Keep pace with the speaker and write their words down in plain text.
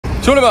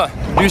兄弟们，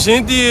旅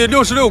行第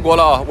66国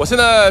了啊！我现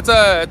在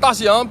在大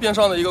西洋边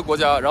上的一个国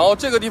家，然后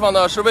这个地方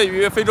呢是位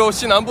于非洲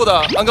西南部的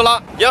安哥拉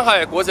沿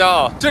海国家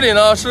啊。这里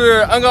呢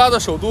是安哥拉的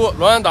首都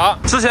罗安达。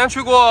之前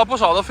去过不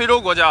少的非洲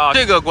国家啊，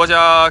这个国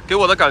家给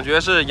我的感觉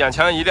是眼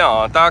前一亮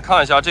啊！大家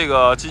看一下这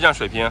个基建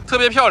水平，特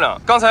别漂亮。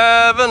刚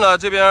才问了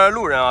这边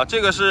路人啊，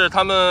这个是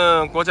他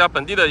们国家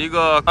本地的一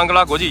个安哥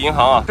拉国际银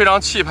行啊，非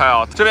常气派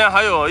啊。这边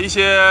还有一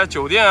些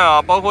酒店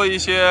啊，包括一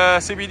些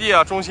CBD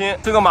啊中心，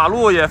这个马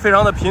路也非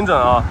常的平整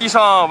啊。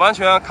上完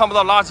全看不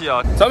到垃圾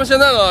啊！咱们现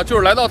在呢，就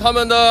是来到他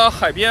们的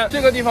海边。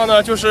这个地方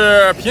呢，就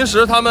是平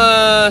时他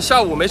们下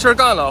午没事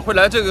干了，会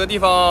来这个地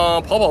方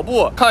跑跑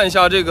步，看一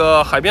下这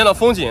个海边的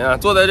风景，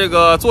坐在这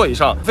个座椅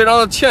上，非常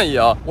的惬意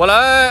啊！我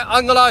来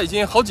安哥拉已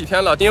经好几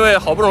天了，因为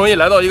好不容易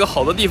来到一个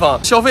好的地方，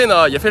消费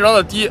呢也非常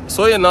的低，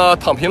所以呢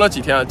躺平了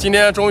几天，今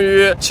天终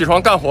于起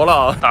床干活了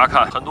啊！大家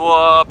看，很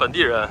多本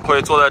地人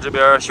会坐在这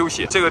边休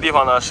息。这个地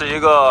方呢是一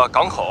个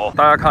港口，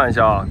大家看一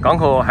下啊，港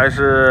口还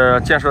是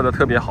建设的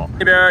特别好，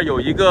这边有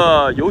一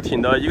个游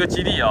艇的一个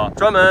基地啊，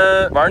专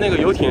门玩那个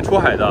游艇出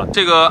海的。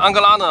这个安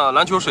哥拉呢，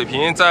篮球水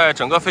平在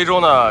整个非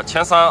洲呢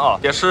前3啊，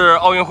也是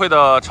奥运会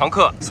的常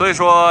客。所以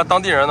说当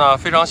地人呢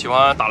非常喜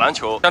欢打篮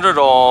球，像这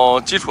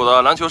种基础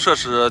的篮球设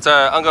施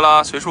在安哥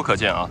拉随处可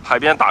见啊。海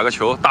边打个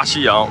球，大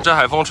西洋，这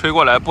海风吹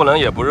过来不冷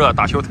也不热，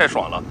打球太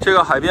爽了。这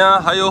个海边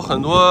还有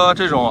很多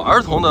这种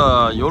儿童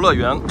的游乐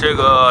园，这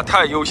个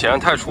太悠闲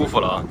太舒服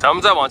了。咱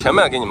们再往前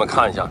面给你们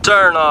看一下，这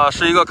儿呢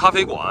是一个咖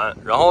啡馆，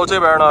然后这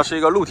边呢是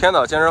一个露天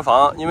的健身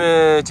房，因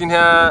为今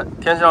天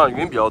天上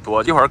云比较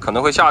多，一会儿可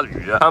能会下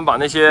雨，他们把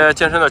那些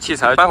健身的器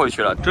材搬回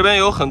去了。这边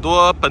有很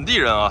多本地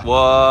人啊，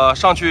我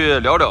上去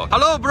聊聊。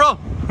Hello bro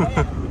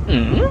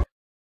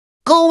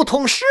沟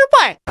通失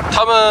败。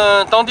他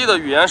们当地的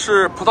语言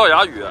是葡萄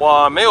牙语，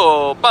我没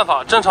有办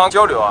法正常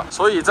交流啊，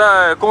所以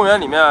在公园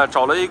里面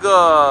找了一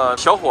个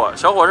小伙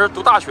是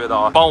读大学的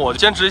啊，帮我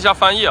兼职一下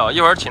翻译啊，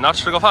一会儿请他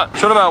吃个饭。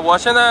兄弟们，我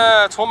现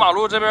在从马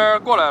路这边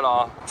过来了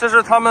啊，这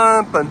是他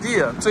们本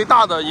地最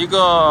大的一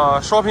个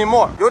shopping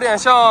mall， 有点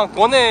像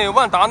国内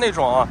万达那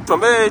种啊，准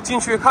备进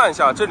去看一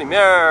下这里面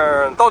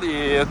到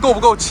底够不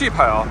够气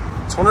派啊，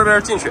从这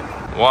边进去，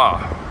哇。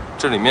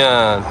这里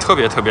面特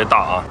别大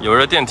啊，有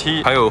着电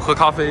梯，还有喝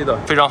咖啡的，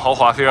非常豪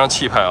华，非常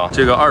气派啊。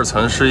这个2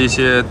层是一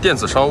些电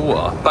子商务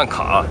啊，办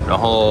卡，然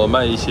后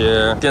卖一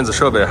些电子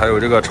设备，还有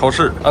这个超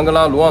市。安哥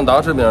拉卢旺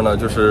达这边呢，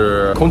就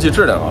是空气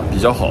质量啊比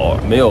较好，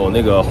没有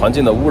那个环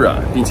境的污染，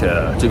并且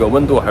这个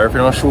温度还是非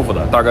常舒服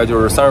的，大概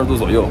就是30度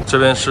左右。这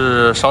边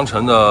是商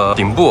城的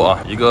顶部啊，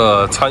一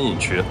个餐饮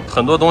区，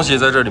很多东西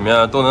在这里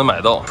面都能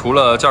买到，除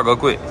了价格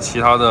贵，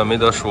其他的没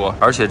得说。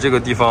而且这个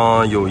地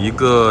方有一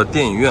个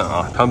电影院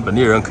啊，他们本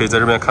地人可以在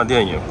这边看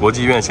电影，国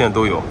际院线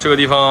都有。这个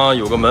地方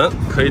有个门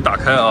可以打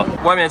开啊，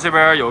外面这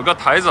边有个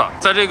台子，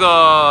在这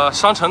个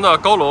商城的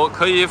高楼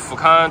可以俯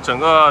瞰整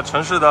个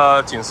城市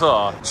的景色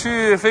啊。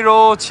去非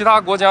洲其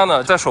他国家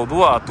呢，在首都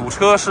啊堵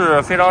车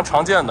是非常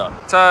常见的，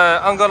在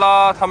安哥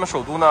拉他们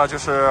首都呢就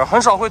是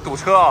很少会堵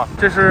车啊。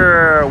这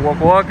是我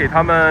国给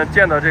他们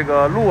建的这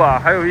个路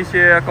啊，还有一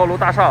些高楼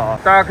大厦啊。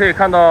大家可以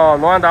看到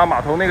罗安达码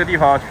头那个地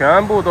方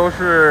全部都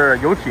是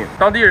游艇，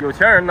当地有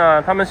钱人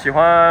呢他们喜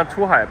欢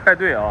出海派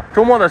对啊，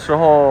周末的时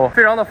候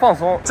非常的放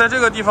松。在这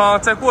个地方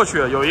再过去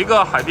有一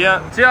个海边，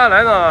接下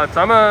来呢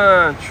咱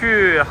们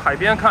去海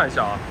边看一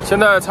下啊。现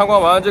在参观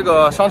完这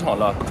个商场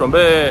了，准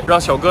备让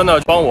小哥呢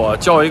帮我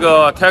叫一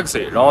个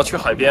taxi， 然后去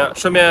海边，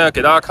顺便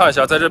给大家看一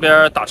下在这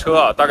边打车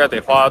啊大概得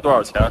花多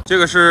少钱。这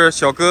个是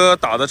小哥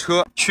打的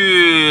车，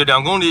去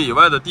2公里以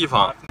外的地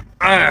方，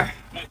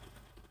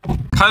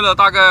开了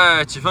大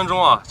概几分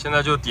钟啊，现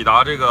在就抵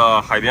达这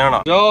个海边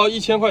了，只要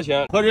1000块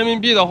钱，合人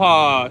民币的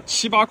话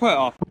7、8块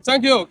啊。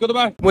Thank you,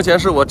 goodbye。目前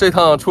是我这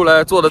趟出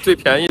来坐的最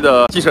便宜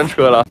的计程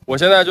车了。我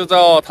现在就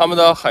到他们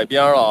的海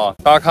边了啊，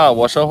大家看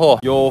我身后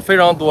有非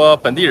常多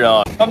本地人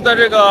啊，他们在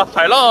这个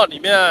海浪里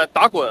面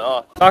打滚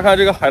啊。大家看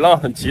这个海浪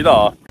很急的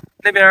啊。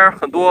那边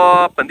很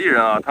多本地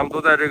人啊，他们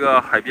都在这个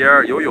海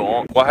边游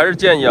泳。我还是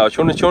建议啊，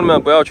兄弟们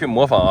不要去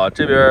模仿啊。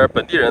这边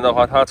本地人的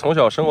话，他从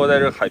小生活在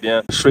这个海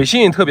边，水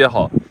性特别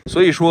好，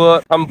所以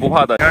说他们不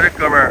怕的。你看这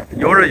哥们儿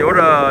游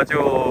着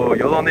就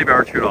游到那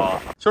边去了啊。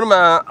兄弟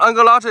们，安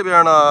哥拉这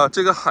边呢，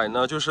这个海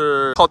呢就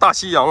是靠大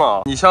西洋了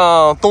啊。你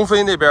像东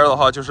非那边的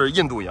话，就是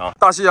印度洋；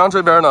大西洋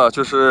这边呢，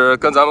就是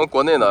跟咱们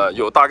国内呢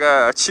有大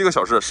概7个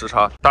小时的时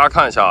差。大家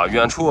看一下啊，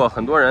远处啊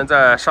很多人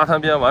在沙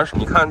滩边玩水，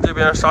你看这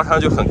边沙滩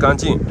就很干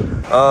净。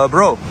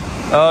Bro,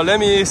 let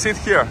me sit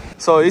here.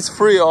 So it's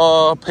free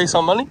or pay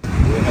some money?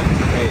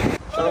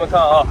 兄弟们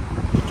看啊，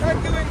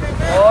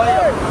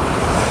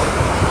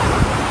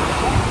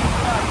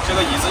这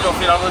个椅子就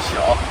非常的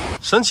小，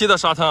神奇的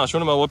沙滩啊，兄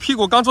弟们，我屁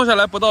股刚坐下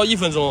来不到1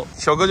分钟，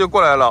小哥就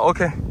过来了。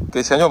OK，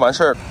 给钱就完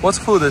事儿。What's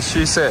food?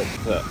 She said.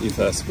 It's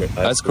ice cream.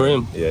 Ice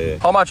cream. Yeah.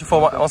 How much for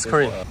one ice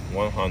cream?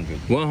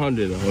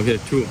 100. OK,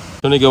 2.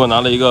 兄弟给我拿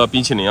了一个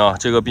冰淇淋啊，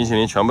这个冰淇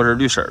淋全部是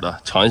绿色的，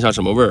尝一下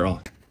什么味儿啊？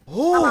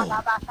哦，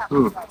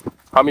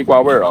哈密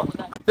瓜味儿啊。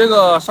这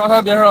个沙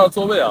滩边上的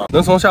座位啊，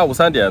能从下午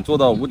3点坐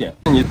到5点。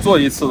你坐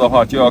一次的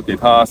话，就要给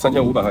他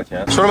3500块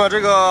钱。兄弟们，这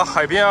个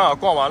海边啊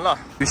逛完了，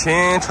旅行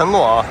承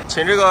诺啊，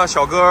请这个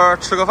小哥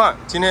吃个饭。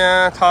今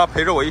天他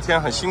陪着我一天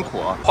很辛苦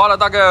啊，花了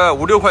大概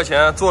5、6块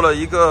钱坐了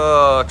一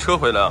个车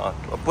回来啊，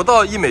不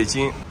到1美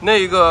金。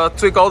那个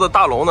最高的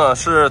大楼呢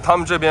是他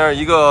们这边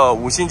一个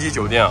5星级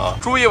酒店啊，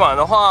住一晚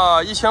的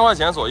话1000块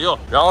钱左右。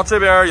然后这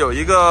边有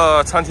一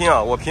个餐厅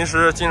啊，我平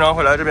时经常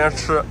会来这边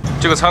吃。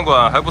这个餐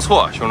馆还不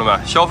错，兄弟们，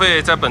消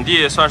费在本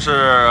地算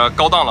是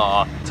高档了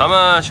啊。咱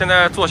们现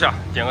在坐下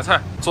点个菜，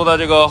坐在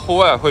这个户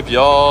外会比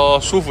较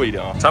舒服一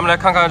点啊。咱们来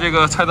看看这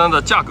个菜单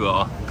的价格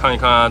啊，看一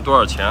看多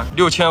少钱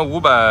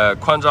，6500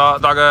宽扎，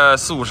大概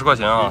40、50块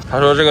钱啊。他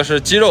说这个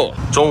是鸡肉，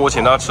中午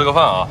请他吃个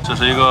饭啊。这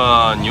是一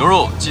个牛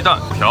肉鸡蛋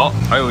条，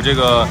还有这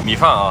个米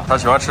饭啊，他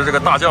喜欢吃这个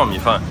大酱米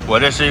饭。我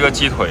这是一个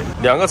鸡腿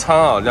，2个餐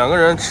啊，2个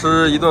人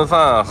吃一顿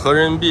饭，合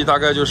人民币大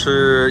概就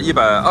是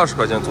120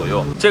块钱左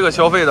右。这个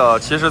消费的，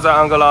其实在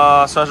安哥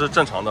拉算是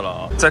正常的了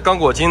啊。在刚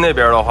果金那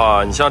边的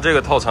话，你像这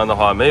个套餐的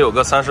话，没有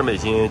个30美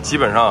金，基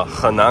本上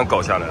很难搞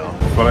下来啊。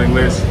For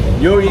English,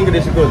 your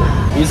English good.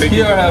 Is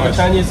here have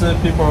Chinese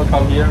people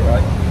come here,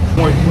 right?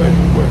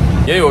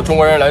 也有中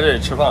国人来这里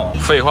吃饭啊。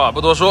废话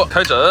不多说，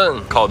开整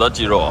烤的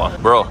鸡肉啊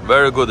 ，Bro,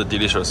 very good,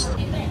 delicious.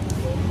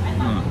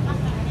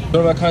 兄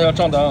弟们看一下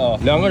账单啊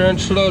，2个人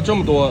吃了这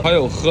么多，还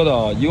有喝的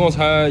啊，一共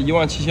才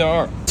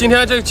17200。今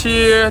天这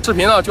期视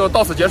频呢就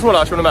到此结束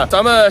了，兄弟们，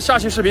咱们下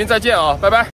期视频再见啊，拜拜。